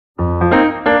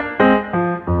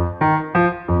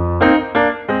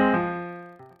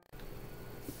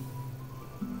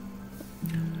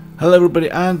Hello everybody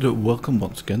and welcome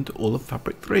once again to All of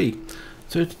Fabric 3.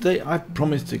 So today I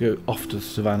promised to go off to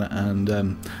Savanna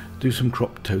and do some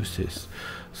Croptosis.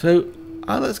 So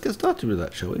let's get started with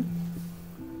that, shall we?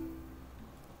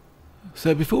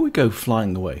 So before we go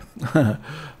flying away,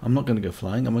 I'm not going to go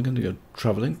flying, I'm going to go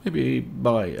travelling, maybe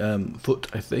by foot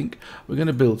I think. We're going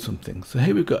to build something. So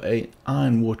here we've got an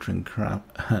iron watering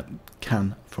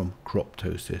can from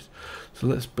Croptosis. So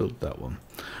let's build that one.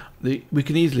 We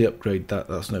can easily upgrade that,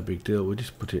 that's no big deal. We'll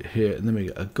just put it here and then we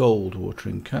get a gold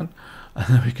watering can. And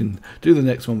then we can do the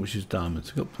next one, which is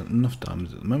diamonds. We've got enough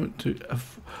diamonds at the moment to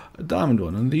have a diamond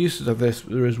one. And the uses of this,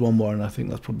 there is one more and I think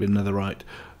that's probably netherite.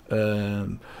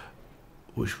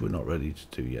 Which we're not ready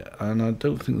to do yet, and I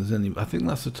don't think there's any. I think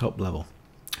that's the top level.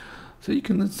 So you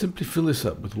can then simply fill this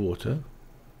up with water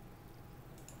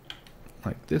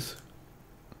like this,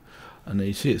 and then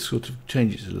you see it sort of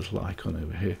changes a little icon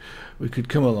over here. We could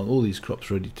come along, all these crops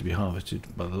ready to be harvested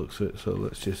by the looks of it, so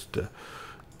let's just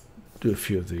do a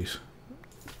few of these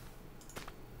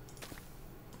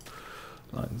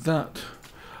like that.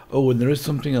 Oh, and there is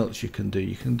something else you can do.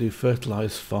 You can do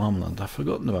fertilized farmland. I've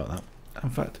forgotten about that. In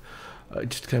fact, I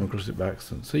just came across it by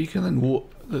accident. So you can then water,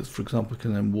 for example, we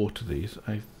can then water these.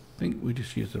 I think we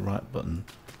just use the right button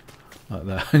like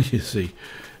that, and you see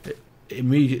it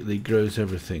immediately grows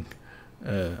everything,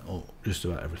 or just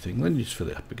about everything. Then you just fill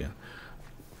it up again.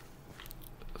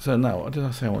 So now, what did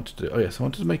I say I wanted to do? Oh yes, I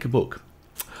wanted to make a book.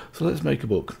 So let's make a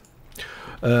book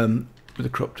with the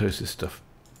Croptosis stuff.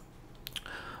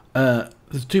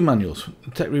 There's two manuals.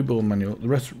 The Tech Reborn manual. The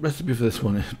recipe for this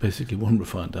one is basically one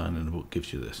refined iron, and the book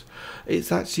gives you this.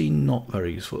 It's actually not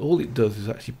very useful. All it does is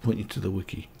actually point you to the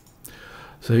wiki.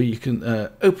 So you can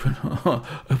open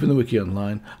the wiki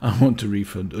online and want to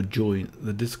refund or join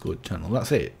the Discord channel.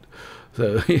 That's it.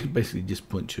 So it basically just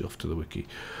points you off to the wiki.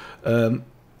 But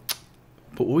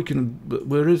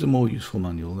there is a more useful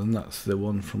manual, and that's the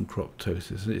one from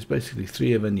Croptosis. And it's basically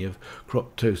 3 of any of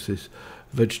Croptosis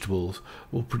vegetables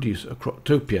will produce a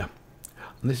Croptopia,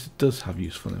 and this does have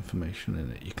useful information in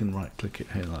it. You can right click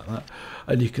it here like that,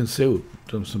 and you can see we've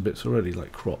done some bits already,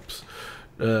 like crops,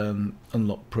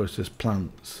 unlock processed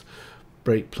plants,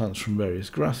 break plants from various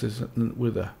grasses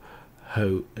with a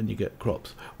hoe, and you get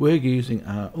crops. We're using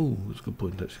our that's a good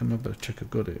point actually. I better check I've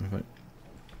got it. In fact,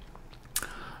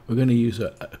 we're going to use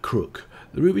a crook.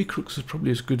 The ruby crooks is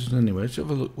probably as good as anyway. Let's have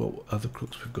a look what other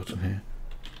crooks we've got in here.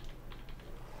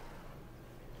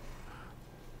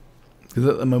 Because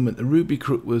at the moment the ruby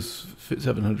crook was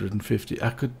 750. I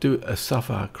could do a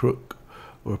sapphire crook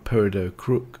or a peridot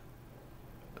crook.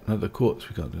 Another quartz,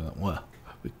 we can't do that. Well,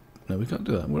 no, we can't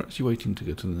do that. We're actually waiting to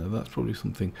go to the nether. That's probably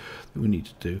something that we need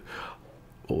to do.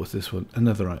 What was this one? A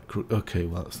netherite crook. Okay,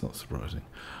 well that's not surprising.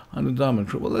 And a diamond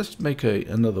crook. Well, let's make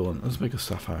another one. Let's make a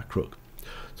sapphire crook.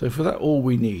 So for that, all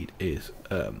we need is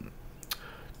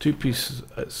 2 pieces.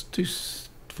 It's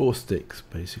 4 sticks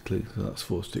basically. So that's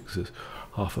 4 sticks. Is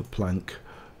half a plank.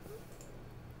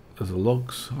 There's a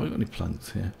logs. Have I got any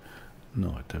planks here?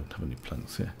 No, I don't have any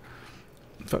planks here.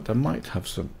 In fact, I might have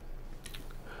some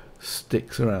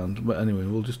sticks around, but anyway,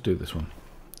 we'll just do this one.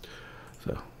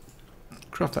 So,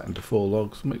 craft that into 4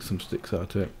 logs, make some sticks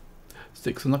out of it.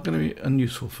 Sticks are not going to be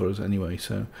unuseful for us anyway,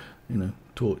 so, you know,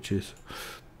 torches.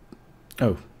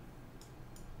 Oh,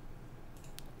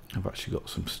 I've actually got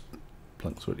some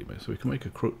planks ready made, so we can make a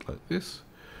crook like this.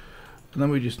 And then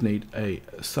we just need a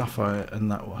sapphire, and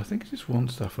that one, I think it's just 1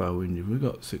 sapphire we need. We've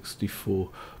got 64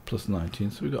 plus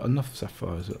 19, so we've got enough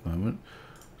sapphires at the moment.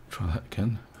 Try that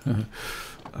again. And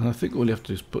I think all you have to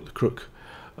do is put the crook.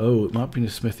 Oh, it might be in a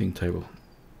smithing table.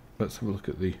 Let's have a look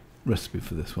at the recipe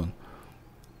for this one.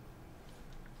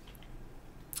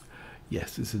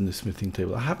 Yes, it's in the smithing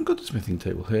table. I haven't got the smithing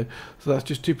table here, so that's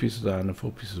just 2 pieces of iron and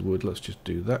 4 pieces of wood. Let's just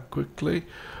do that quickly.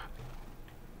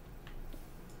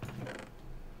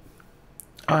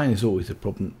 Iron is always a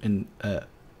problem in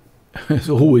it's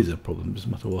always a problem,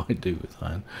 doesn't matter what I do with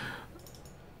iron.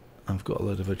 I've got a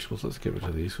load of vegetables. Let's get rid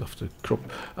of these.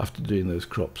 After doing those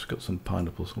crops, got some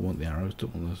pineapples. I want the arrows,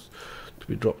 don't want those to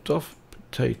be dropped off.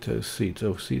 Potatoes, seeds.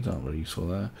 Oh, seeds aren't very useful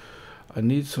there. I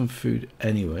need some food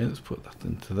anyway. Let's put that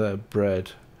into there.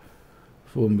 Bread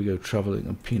for when we go travelling,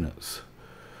 and peanuts.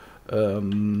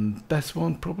 Best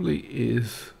one probably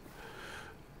is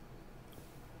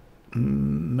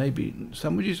maybe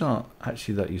sandwiches aren't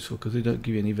actually that useful because they don't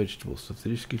give you any vegetable stuff. They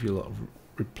just give you a lot of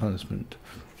replenishment.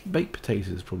 Baked potatoes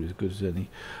is probably as good as any.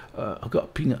 I've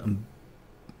got peanut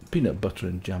butter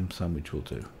and jam sandwich will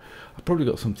do. I've probably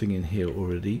got something in here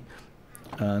already,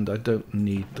 and I don't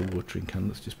need the watering can.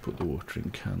 Let's just put the watering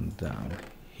can down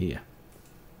here.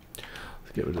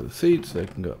 Let's get rid of the seeds. They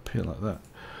can go up here like that.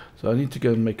 So I need to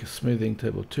go and make a smoothing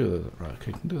table too. Right,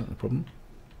 okay, I can do that, no problem.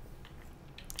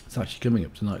 It's actually coming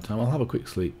up to night time. I'll have a quick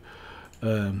sleep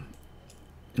in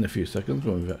a few seconds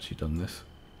when we've actually done this.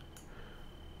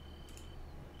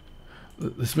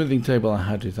 The smoothing table I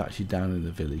had is actually down in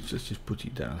the village. Let's just put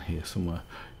it down here somewhere.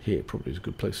 Here probably is a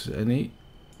good place as any.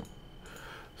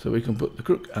 So we can put the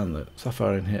crook and the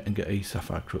sapphire in here and get a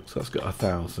sapphire crook. So that's got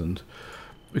 1,000.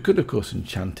 We could of course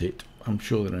enchant it. I'm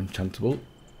sure they're enchantable.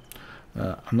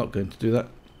 I'm not going to do that.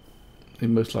 They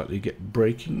most likely get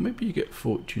breaking. Maybe you get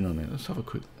fortune on it. Let's have a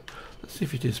quick. Let's see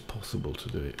if it is possible to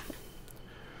do it.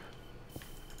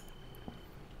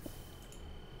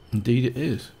 Indeed it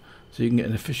is. So you can get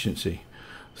an efficiency.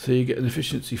 So you get an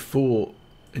efficiency 4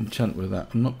 enchant with that.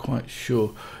 I'm not quite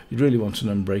sure. You'd really want an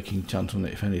unbreaking enchant on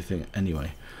it if anything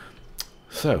anyway.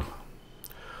 So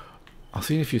I'll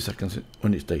see you in a few seconds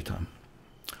when it's daytime.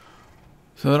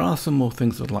 So there are some more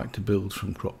things I'd like to build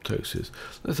from Croptosis.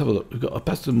 Let's have a look. We've got a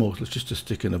pestle mortar just to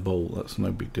stick in a bowl. That's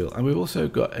no big deal. And we've also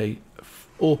got a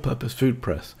all-purpose food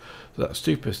press. So that's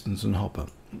 2 pistons and hopper.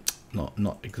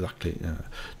 Not exactly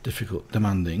difficult,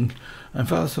 demanding. In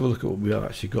fact, let's have a look at what we have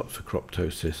actually got for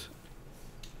Croptosis.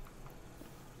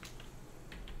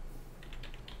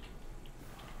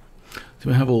 So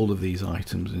we have all of these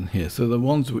items in here. So the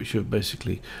ones which are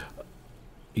basically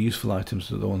useful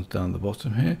items are the ones down the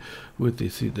bottom here with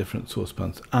these different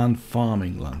saucepans and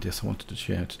farming land. Yes, I wanted to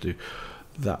share how to do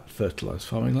that fertilized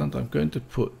farming land. I'm going to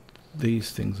put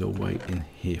these things away in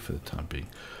here for the time being.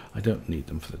 I don't need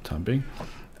them for the time being.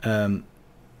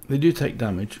 They do take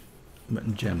damage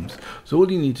and gems. So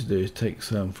all you need to do is take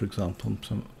some, for example,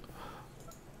 some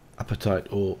apatite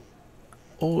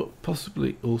or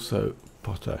possibly also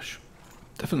potash.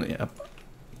 Definitely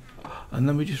and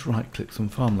then we just right click some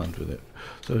farmland with it.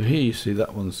 So here you see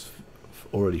that one's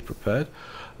already prepared.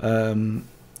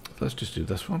 Let's just do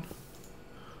this one,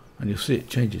 and you'll see it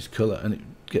changes colour and it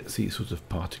gets these sort of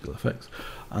particle effects.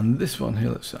 And this one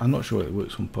here, I'm not sure whether it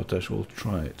works on potash. We'll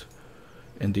try it.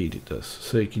 Indeed it does.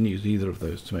 So you can use either of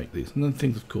those to make these, and then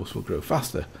things of course will grow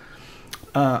faster.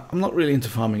 I'm not really into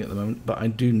farming at the moment, but I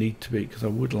do need to be, because I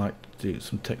would like to do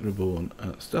some Tech Reborn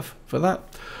stuff for that.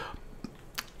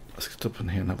 Let's get up in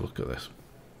here and have a look at this.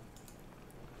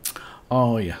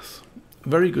 Oh yes,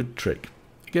 very good trick.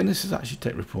 Again, this is actually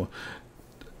Tech Reborn.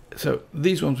 So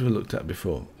these ones we looked at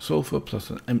before. Sulfur plus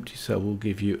an empty cell will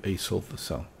give you a sulfur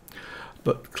cell.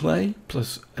 But clay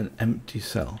plus an empty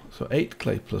cell, so 8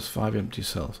 clay plus 5 empty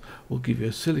cells, will give you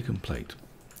a silicon plate.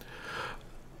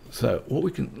 So what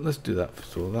we can, let's do that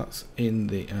first of all. That's in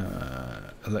the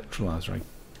electrolyzer, right?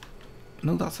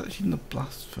 No, that's actually in the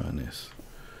blast furnace.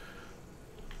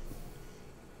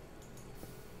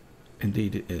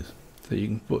 Indeed it is. So you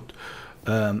can put,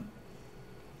 where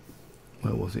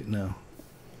was it now?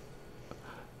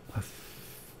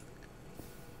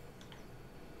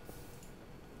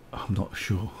 I'm not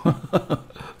sure.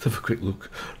 Let's have a quick look.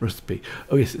 Recipe.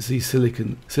 Oh yes, it's these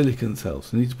silicon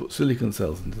cells. You need to put silicon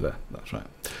cells into there. That's right.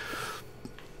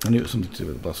 I knew it was something to do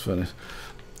with the blast furnace.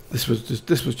 This was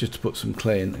just to put some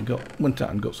clay in, and went out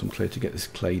and got some clay to get this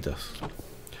clay dust.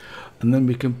 And then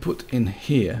we can put in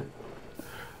here.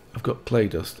 I've got clay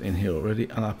dust in here already,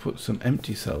 and I put some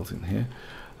empty cells in here,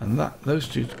 and those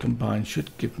two combined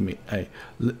should give me a.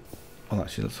 Well,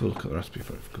 actually, let's have a look at the recipe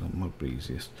for it, because it might be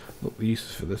easiest. Look, the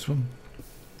uses for this one.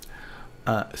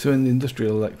 So in the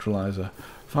industrial electrolyzer,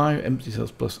 5 empty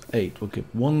cells plus 8 will give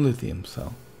 1 lithium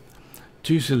cell,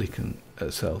 2 silicon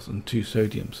cells, and 2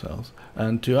 sodium cells,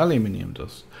 and 2 aluminium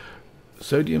dust.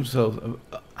 Sodium cells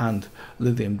and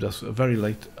lithium dust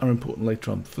are important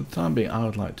later on. For the time being, I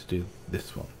would like to do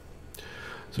this one.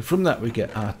 So from that we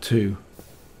get our 2.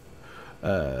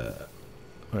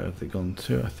 Where have they gone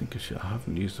to? I think I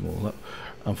haven't used them all up.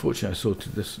 Unfortunately, I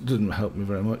sorted this. It didn't help me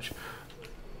very much.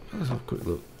 Let's have a quick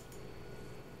look.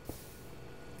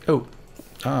 Oh,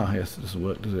 yes, it doesn't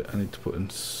work, does it? I need to put in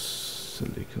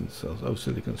silicon cells. Oh,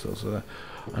 silicon cells are there.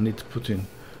 I need to put in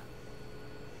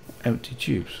empty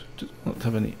tubes. Do not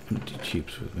have any empty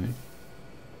tubes with me.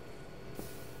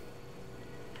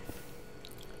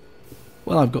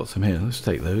 Well, I've got some here. Let's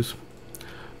take those,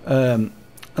 and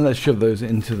let's shove those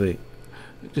into the.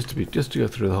 Just to go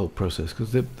through the whole process,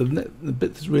 because the bit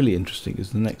that's really interesting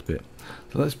is the next bit.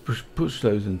 So let's push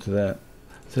those into their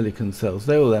silicon cells.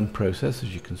 They will then process,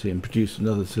 as you can see, and produce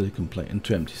another silicon plate and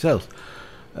 2 empty cells.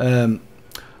 So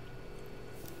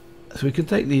we can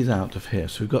take these out of here.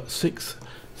 So we've got 6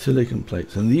 silicon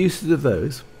plates, and the uses of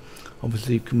those,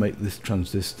 obviously you can make this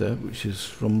transistor, which is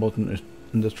from modern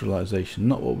industrialization,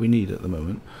 not what we need at the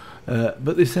moment,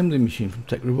 but the assembly machine from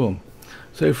Tech Reborn.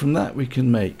 So from that we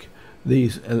can make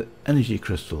these energy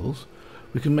crystals,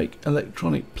 we can make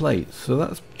electronic plates. So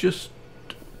that's just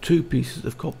 2 pieces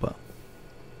of copper.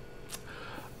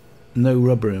 No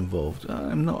rubber involved.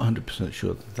 I'm not 100%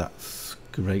 sure that that's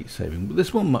great saving, but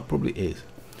this one probably is.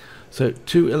 So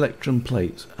 2 electron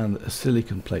plates and a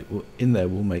silicon plate in there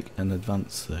will make an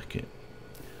advanced circuit.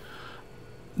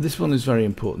 This one is very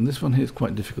important. This one here is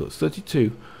quite difficult. It's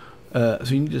 32. So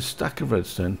you need a stack of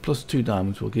redstone plus 2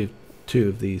 diamonds will give 2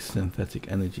 of these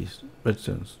synthetic energies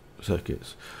redstone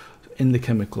circuits in the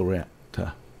chemical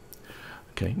reactor.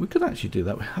 Okay, we could actually do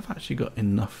that. We have actually got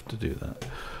enough to do that.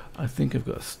 I think I've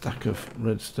got a stack of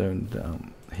redstone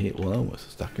down here, well, almost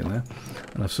a stack in there,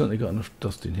 and I've certainly got enough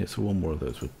dust in here, so 1 more of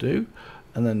those would do.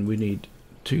 And then we need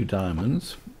 2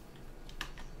 diamonds.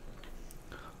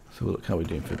 So look how we're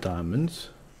doing for diamonds.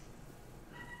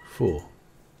 4.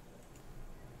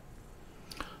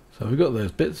 So we've got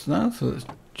those bits now, so let's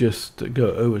just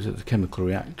go over to the chemical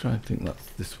reactor. I think that's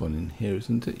this one in here,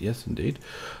 isn't it? Yes, indeed.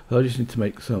 So I just need to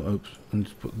make some, oops, and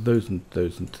just put those and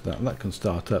those into that. That can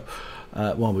start up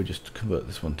while we just convert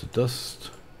this one to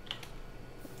dust.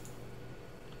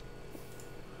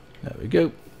 There we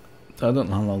go. So I don't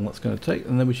know how long that's going to take,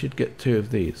 and then we should get 2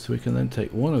 of these. So we can then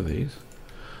take 1 of these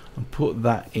and put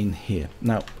that in here.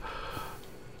 Now,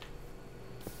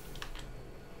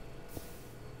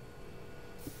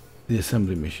 the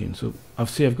assembly machine. So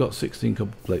I've got 16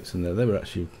 copper plates in there. They were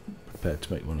actually prepared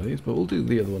to make 1 of these, but we'll do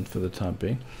the other one for the time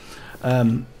being.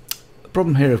 The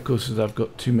problem here, of course, is I've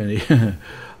got too many.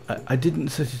 I didn't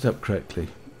set it up correctly.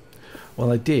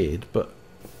 Well, I did, but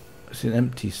it's an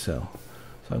empty cell.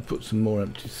 So I'll put some more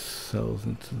empty cells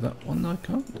into that one. I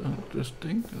can't.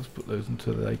 Interesting. Let's put those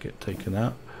until they get taken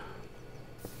out.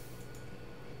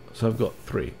 So I've got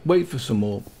 3. Wait for some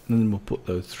more, and then we'll put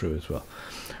those through as well.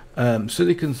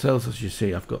 Silicon cells, as you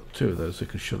see, I've got 2 of those. So I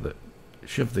can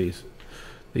shove these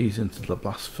into the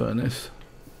blast furnace.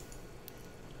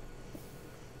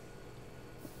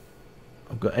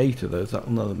 I've got 8 of those. That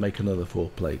will make another 4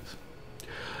 plates.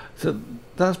 So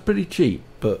that's pretty cheap,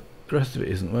 but the rest of it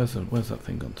isn't. Where's that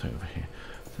thing gone to over here?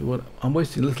 So I'm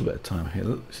wasting a little bit of time here.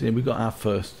 Look, see, we've got our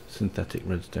first synthetic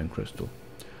redstone crystal.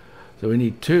 So we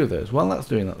need 2 of those. While that's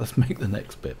doing that, let's make the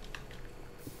next bit.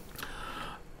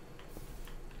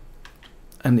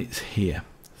 And it's here.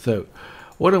 So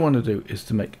what I want to do is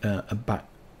to make an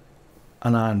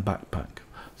iron backpack.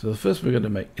 So the first we're going to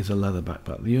make is a leather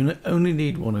backpack. You only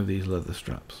need 1 of these leather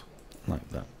straps, like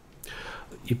that.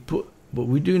 But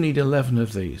we do need 11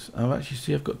 of these.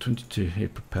 I've got 22 here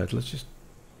prepared. Let's just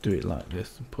do it like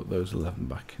this and put those 11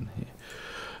 back in here.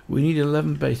 We need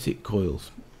 11 basic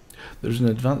coils. There's an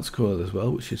advanced coil as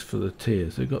well, which is for the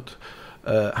tiers. They've got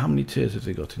how many tiers have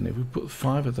they got in there? We put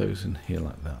 5 of those in here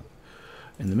like that.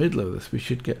 In the middle of this, we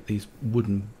should get these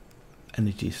wooden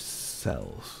energy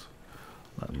cells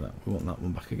like that. We want that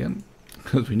one back again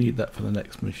because we need that for the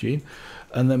next machine.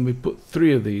 And then we put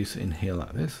 3 of these in here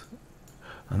like this,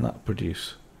 and that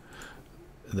produce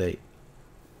the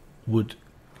wood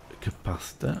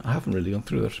capacitor. I haven't really gone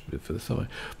through the recipe for this, have I?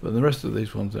 But the rest of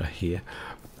these ones are here,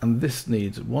 and this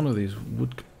needs 1 of these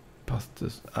wood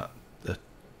capacitors at the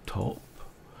top.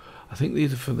 I think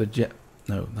these are for the jet.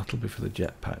 No, that'll be for the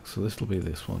jetpack, so this will be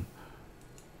this one.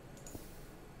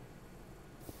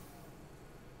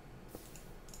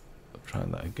 I'll try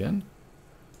that again.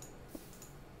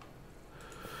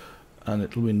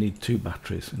 And we need 2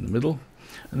 batteries in the middle,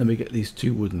 and then we get these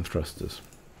 2 wooden thrusters.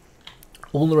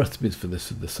 All the recipes for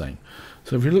this are the same.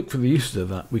 So if we look for the uses of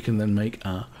that, we can then make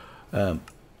our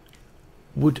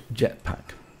wood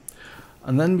jetpack.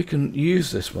 And then we can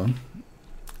use this one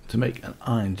to make an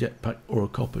iron jetpack or a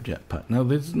copper jetpack. Now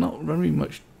there's not very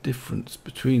much difference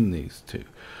between these 2.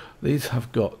 These have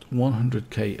got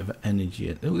 100k of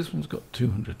energy. Oh, this one's got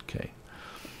 200k,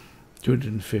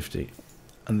 250.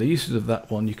 And the uses of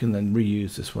that one, you can then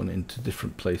reuse this one into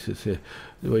different places here,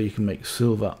 where you can make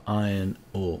silver, iron,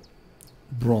 or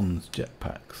bronze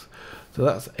jetpacks. So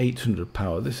that's 800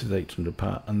 power. This is 800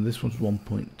 power, and this one's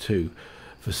 1.2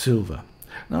 for silver.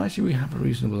 Now actually we have a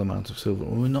reasonable amount of silver,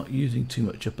 and we're not using too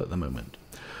much up at the moment.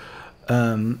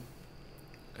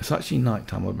 It's actually night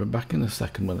time. I'll be back in a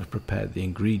second when I've prepared the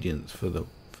ingredients for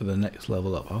the next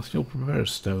level up. I'll still prepare a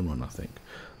stone one, I think.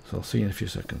 So I'll see you in a few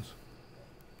seconds.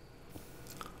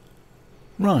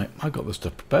 Right, I got the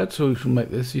stuff prepared, so we can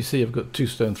make this. You see I've got 2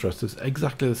 stone thrusters,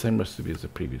 exactly the same recipe as the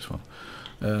previous one.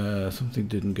 Something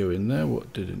didn't go in there.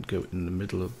 What didn't go in the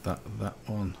middle of that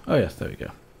one? Oh yes, there we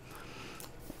go.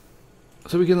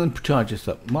 So we can then charge this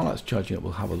up. While that's charging up,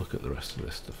 we'll have a look at the rest of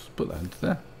this stuff. So put that into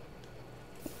there.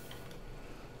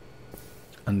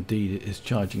 Indeed, it is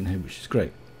charging here, which is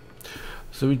great.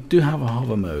 So we do have a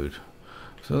hover mode.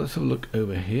 So let's have a look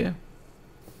over here.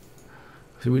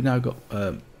 So we've now got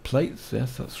plates.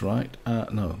 Yes, that's right.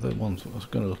 No, the ones I was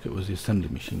going to look at was the assembly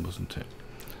machine, wasn't it?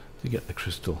 To get the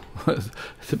crystal.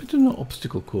 It's a bit of an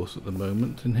obstacle course at the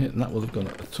moment in here, and that will have gone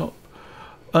at the top.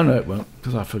 Oh no, it won't,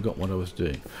 because I forgot what I was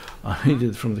doing. I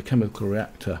needed from the chemical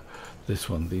reactor this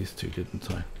one, these two, didn't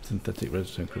I? Synthetic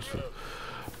redstone crystals.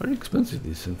 Very expensive,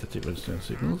 these synthetic redstone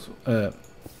signals.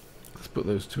 Let's put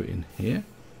those two in here.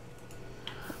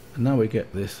 And now we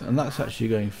get this, and that's actually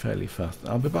going fairly fast.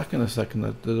 I'll be back in a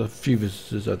second. There's a few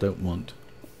visitors I don't want.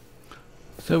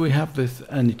 So we have this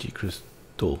energy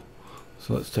crystal.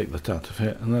 So let's take that out of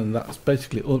here, and then that's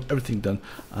basically everything done.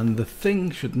 And the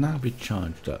thing should now be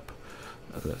charged up.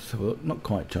 Let's have a look. Not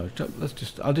quite charged up.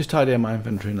 I'll just tidy up my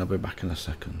inventory, and I'll be back in a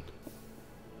second.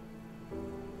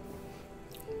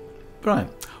 Right.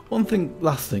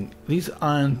 Last thing. These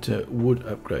iron to wood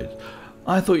upgrades.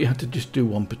 I thought you had to just do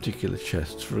one particular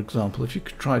chest. For example, if you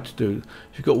could try to do,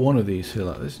 if you've got one of these here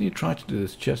like this, and you try to do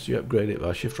this chest, you upgrade it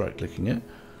by shift right clicking it,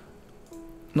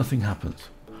 nothing happens.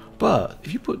 But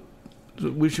if you put,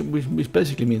 which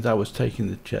basically means I was taking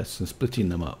the chests and splitting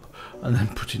them up, and then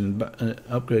putting them back,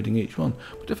 upgrading each one.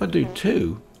 But if I do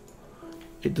two,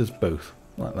 it does both,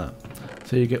 like that.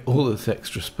 So you get all this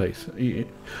extra space. You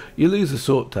lose the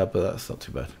sort tab, but that's not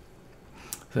too bad.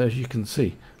 So as you can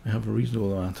see, we have a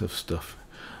reasonable amount of stuff.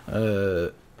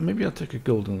 Maybe I'll take a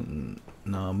golden.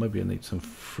 No, maybe I need some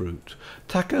fruit.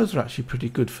 Tacos are actually pretty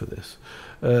good for this.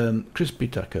 Crispy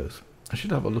tacos. I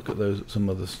should have a look at those at some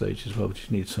other stage as well. We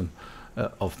just need some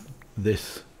of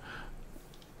this.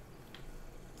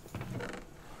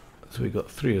 So we've got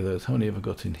 3 of those. How many have I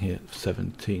got in here?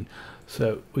 17.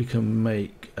 So we can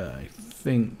make, I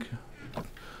think,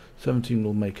 17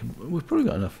 will make. We've probably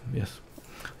got enough. Yes.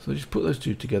 So just put those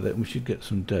two together and we should get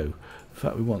some dough. In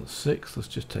fact, we want 6. Let's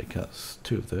just take out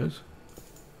 2 of those.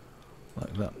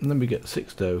 Like that. And then we get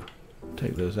 6 dough.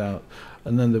 Take those out.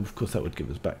 And then, of course, that would give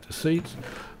us back to seeds.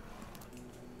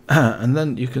 And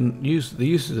then you can use the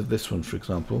uses of this one, for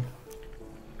example.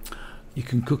 You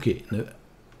can cook it. Now,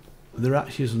 there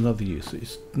actually is another use.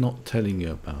 It's not telling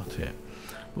you about it.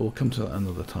 But we'll come to that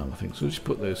another time, I think. So we'll just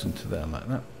put those into there like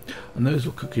that. And those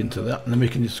will cook into that. And then we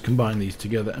can just combine these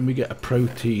together. And we get a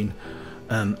protein,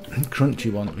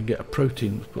 crunchy one. We get a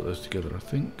protein. Let's put those together, I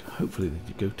think. Hopefully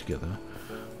they go together.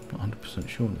 Not 100%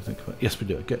 sure when I think about it. Yes, we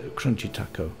do. I get a crunchy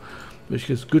taco, which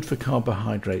is good for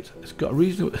carbohydrates. It's got a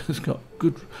reasonable.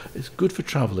 It's good for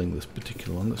travelling. This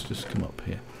particular one. Let's just come up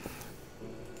here.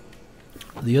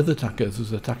 The other tacos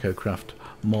is a Taco Craft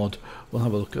mod. We'll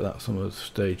have a look at that some other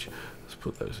stage. Let's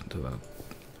put those into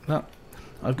that.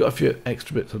 I've got a few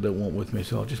extra bits I don't want with me,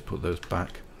 so I'll just put those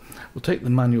back. We'll take the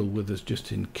manual with us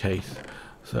just in case.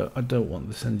 So I don't want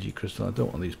this energy crystal. I don't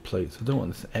want these plates. I don't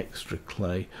want this extra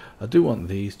clay. I do want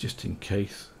these just in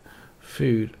case.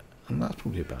 Food, and that's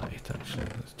probably about it actually.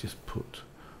 Let's just put.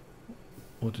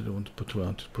 What did I want to put away?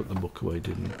 I just put the book away,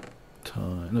 didn't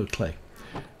I? No, clay.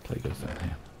 Clay goes down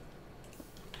here.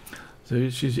 So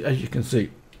as you can see,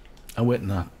 I went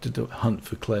and I did a hunt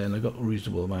for clay and I got a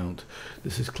reasonable amount.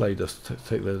 This is clay dust.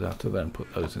 Take those out of there and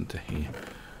put those into here.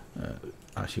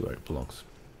 Actually where it belongs,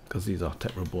 because these are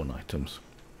Tech Reborn items.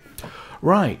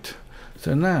 Right,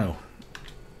 so now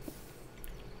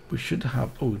we should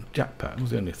have, Jetpack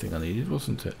was the only thing I needed,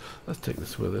 wasn't it? Let's take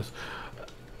this with us.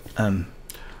 I'm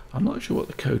not sure what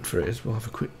the code for it is. We'll have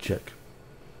a quick check.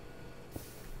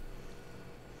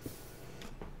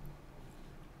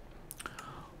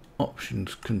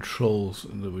 Options, controls,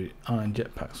 iron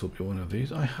jetpacks will be one of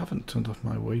these. I haven't turned off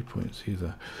my waypoints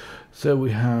either. So we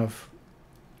have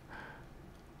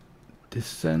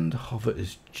descend, hover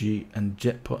is G, and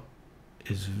jetpack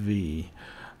is V.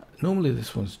 Normally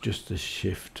this one's just a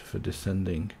shift for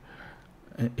descending.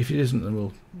 If it isn't,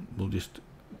 then we'll just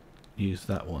use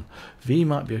that one. V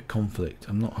might be a conflict.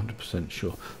 I'm not 100%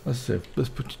 sure. Let's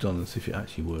put it on and see if it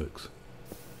actually works.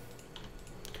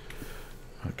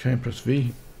 Okay, press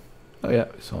V. Oh yeah,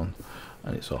 it's on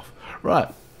and it's off. Right,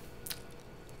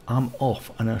 I'm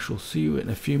off and I shall see you in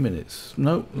a few minutes.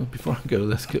 No, before I go,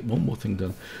 let's get one more thing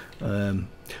done.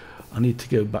 I need to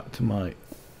go back to my,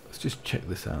 let's just check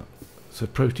this out. So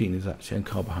protein is actually, and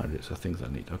carbohydrates are things I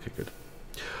need. Okay, good.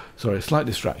 Sorry, a slight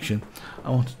distraction.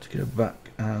 I wanted to go back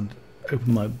and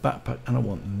open my backpack, and I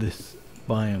want this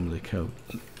biome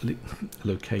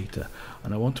locator,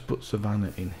 and I want to put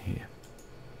Savanna in here.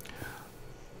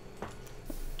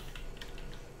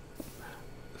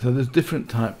 So there's different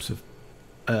types of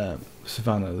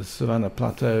Savanna. There's Savanna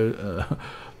Plateau,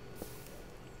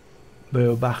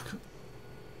 Biome,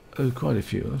 quite a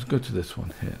few. Let's go to this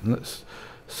one here and let's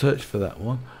search for that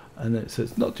one. And then it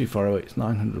says not too far away, it's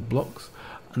 900 blocks.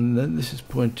 And then this is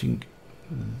pointing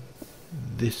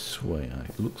this way,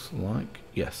 it looks like.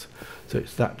 Yes, so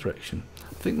it's that direction.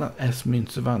 I think that S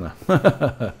means Savanna.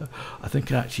 I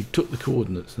think I actually took the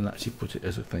coordinates and actually put it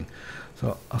as a thing.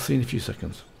 So I'll see in a few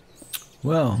seconds.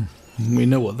 Well, we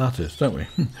know what that is, don't we?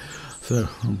 So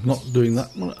I'm not doing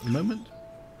that one at the moment.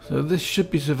 So this should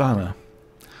be Savanna.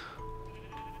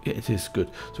 Yeah, it is good.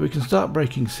 So we can start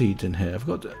breaking seeds in here.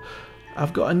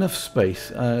 I've got enough space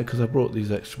because I brought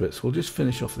these extra bits. We'll just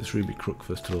finish off this Ruby Crook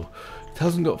first of all. It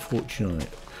hasn't got fortune on it,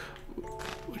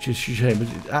 which is a shame, but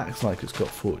it acts like it's got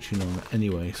fortune on it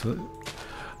anyway. So, and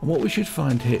what we should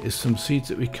find here is some seeds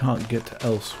that we can't get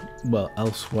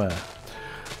elsewhere.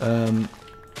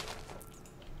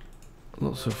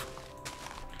 Lots of.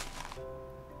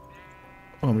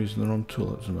 Oh, I'm using the wrong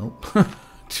tool. That doesn't help.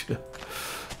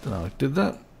 Don't know how I did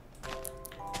that.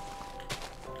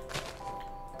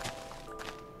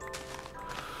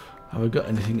 Have I got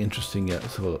anything interesting yet?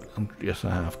 Let's have a look. Yes, I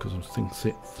have, because I'm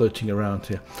floating around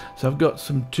here. So I've got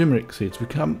some turmeric seeds.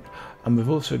 And we've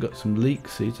also got some leek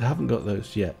seeds. I haven't got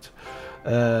those yet.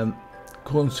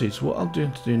 Corn seeds. What I'll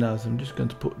do now is I'm just going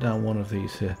to put down one of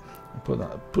these here. I'll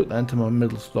put that into my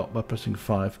middle slot by pressing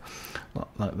 5,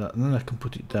 like that, and then I can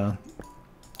put it down.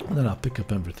 And then I'll pick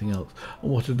up everything else.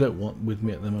 And what I don't want with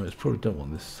me at the moment is probably don't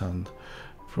want this sand.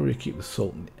 Probably keep the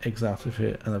salt and the eggs out of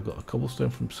here. And I've got a cobblestone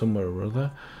from somewhere or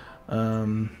other.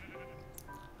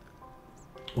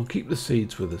 We'll keep the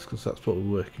seeds with us because that's what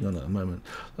we're working on at the moment.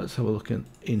 Let's have a look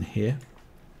in here.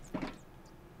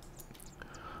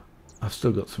 I've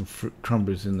still got some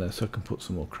cranberries in there, so I can put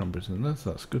some more cranberries in there,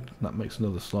 so that's good. That makes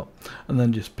another slot. And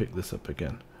then just pick this up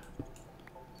again.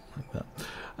 Like that.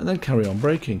 And then carry on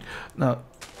breaking. Now,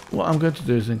 what I'm going to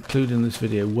do is include in this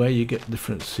video where you get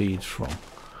different seeds from.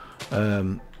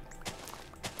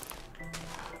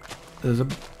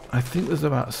 I think there's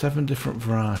about 7 different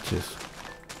varieties.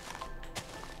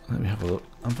 Let me have a look.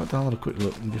 In fact, I'll have a quick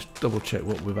look and just double check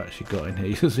what we've actually got in here.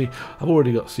 You can see I've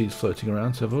already got seeds floating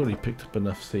around, so I've already picked up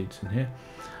enough seeds in here.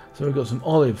 So we've got some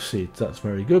olive seeds, that's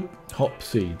very good. Hop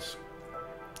seeds,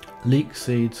 leek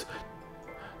seeds,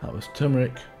 that was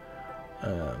turmeric,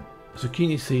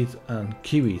 zucchini seeds and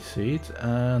kiwi seeds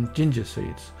and ginger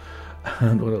seeds.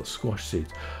 And what else? Squash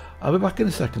seeds. I'll be back in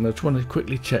a second. I just want to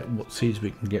quickly check what seeds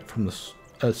we can get from the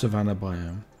Savanna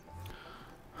biome.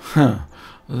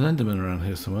 There's an Enderman around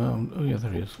here somewhere. Oh yeah,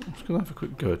 there he is. I'm just going to have a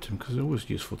quick go at him because it's always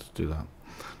useful to do that.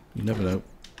 You never know.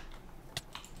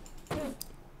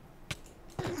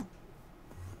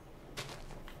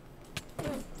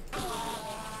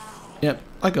 Yep,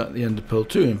 I got the Ender Pearl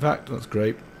too, in fact. That's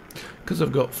great. Because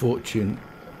I've got fortune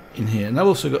in here. And I've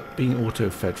also got being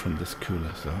auto-fed from this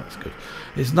cooler, so that's good.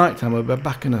 It's night time. I'll be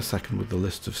back in a second with the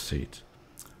list of seeds.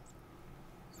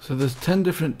 So there's 10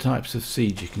 different types of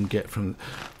seeds you can get from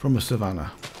a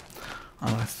Savanna.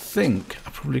 And I think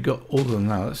I've probably got all of them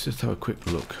now. Let's just have a quick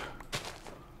look.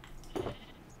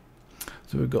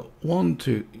 So we've got 1,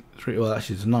 2, 3, well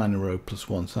actually it's 9 in a row plus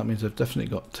 1, so that means I've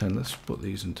definitely got 10. Let's put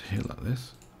these into here like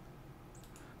this.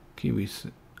 Kiwi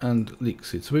and leek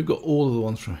seeds. So we've got all of the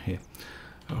ones from here.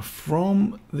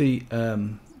 From the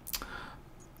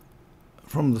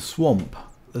swamp,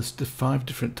 there's 5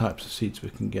 different types of seeds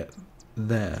we can get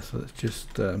there. So let's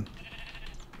just I'm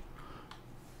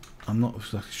not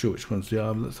exactly sure which ones they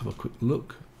are, but let's have a quick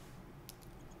look.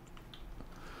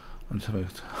 I'm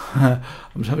just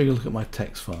having a look at my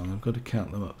text file and I've got to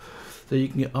count them up. So you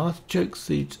can get artichoke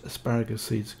seeds, asparagus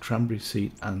seeds, cranberry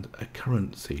seed and a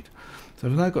currant seed. So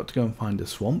we've now got to go and find a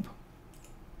swamp.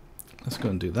 Let's go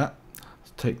and do that.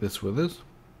 Let's take this with us.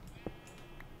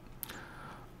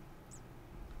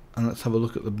 And let's have a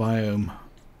look at the biome.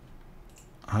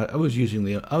 I was using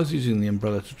the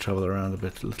umbrella to travel around a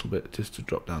little bit, just to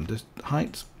drop down this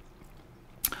heights.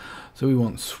 So we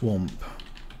want swamp.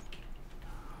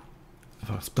 If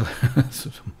I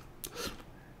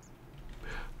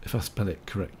spell it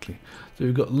correctly. So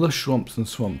we've got lush swamps and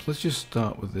swamps. Let's just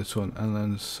start with this one and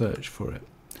then search for it.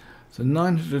 So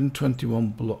 921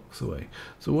 blocks away.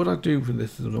 So what I do for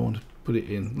this is I want to put it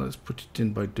in. Let's put it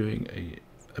in by doing a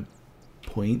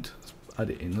point. Let's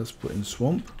add it in. Let's put in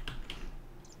swamp.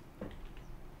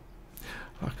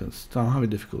 I can start having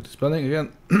difficulty spelling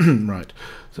again. Right.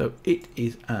 So it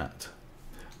is at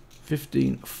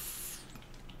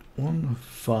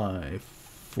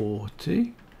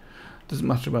 1540. Doesn't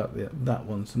matter about that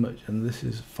one so much, and this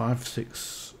is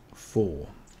 564.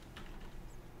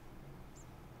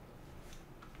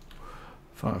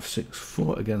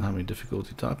 564. Again, having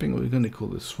difficulty typing. We're going to call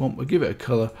this swamp. We'll give it a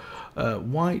colour,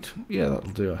 white. Yeah, that'll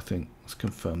do. I think. Let's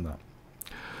confirm that.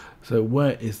 So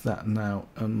where is that now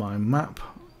on my map?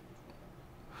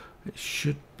 It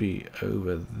should be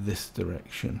over this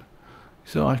direction.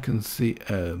 So I can see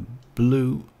a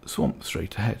blue swamp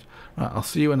straight ahead. Right, I'll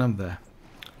see you when I'm there.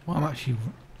 Well,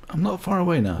 I'm not far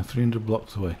away now, 300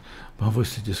 blocks away. But I've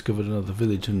obviously discovered another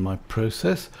village in my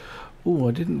process. Oh,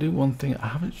 I didn't do one thing. I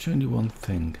haven't shown you one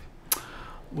thing,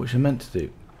 which I meant to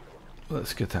do.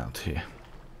 Let's get out here.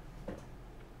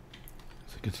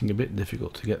 It's getting a bit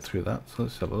difficult to get through that, so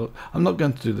let's have a look. I'm not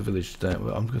going to do the village today,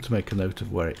 but I'm going to make a note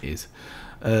of where it is.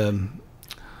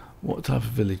 What type of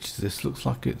village is this? Looks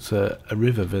like it's a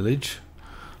river village.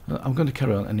 I'm going to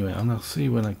carry on anyway, and I'll see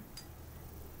you when I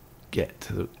get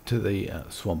to the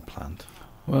swampland.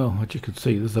 Well, as you can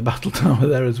see, there's a battle tower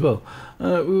there as well.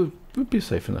 We'd be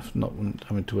safe enough not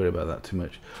having to worry about that too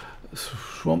much.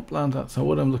 Swampland, that's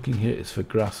what I'm looking here is for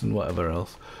grass and whatever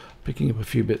else. Picking up a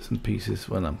few bits and pieces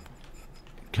when I'm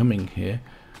coming here.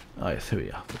 Ah, yes, here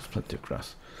we are. There's plenty of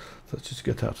grass. So let's just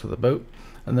get out of the boat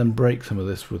and then break some of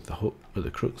this with the hook, with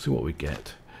the crook, see what we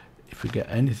get. If we get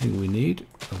anything we need,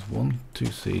 there's 1, 2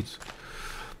 seeds.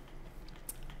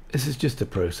 This is just a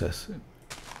process.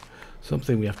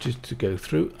 Something we have to go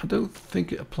through. I don't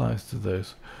think it applies to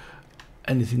those.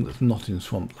 Anything that's not in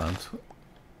swampland.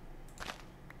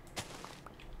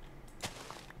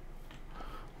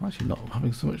 I'm actually not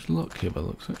having so much luck here by the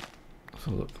looks of it. Let's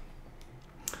have a look.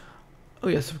 Oh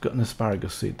yes, I've got an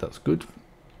asparagus seed, that's good.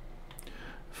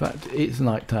 In fact, it's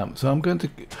night time, so I'm going to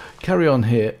carry on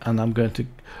here and I'm going to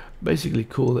basically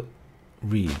call it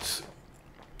reeds.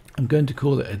 I'm going to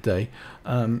call it a day.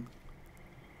 So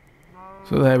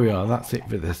there we are, that's it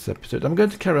for this episode. I'm going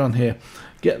to carry on here,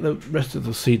 get the rest of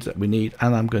the seeds that we need,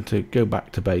 and I'm going to go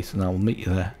back to base and I'll meet you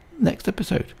there next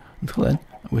episode. Until then,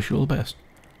 I wish you all the best.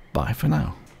 Bye for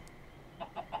now.